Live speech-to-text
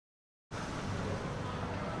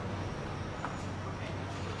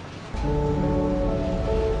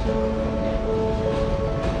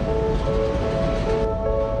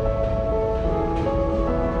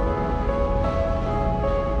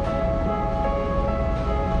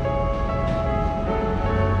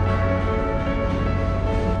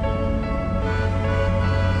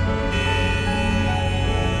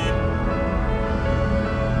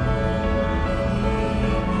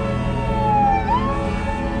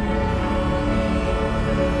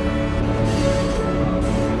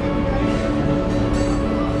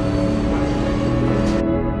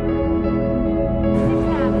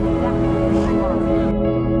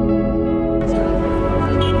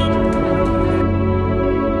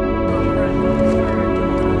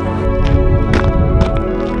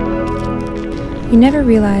You never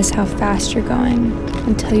realize how fast you're going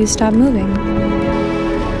until you stop moving.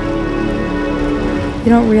 You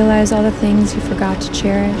don't realize all the things you forgot to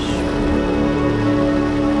cherish.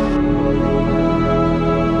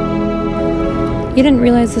 You didn't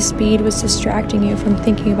realize the speed was distracting you from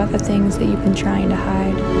thinking about the things that you've been trying to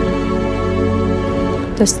hide.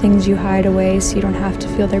 Those things you hide away so you don't have to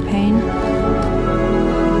feel their pain.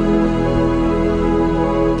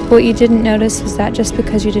 What you didn't notice is that just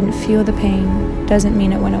because you didn't feel the pain doesn't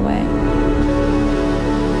mean it went away.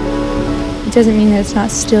 It doesn't mean that it's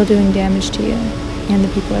not still doing damage to you and the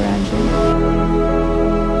people around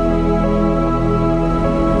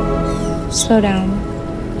you. Slow down.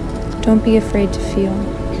 Don't be afraid to feel.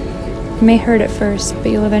 It may hurt at first, but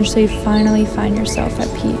you'll eventually finally find yourself at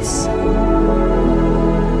peace.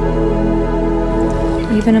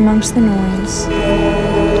 Even amongst the noise.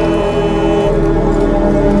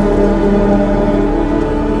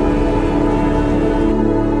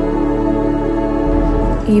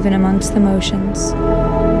 Even amongst the motions.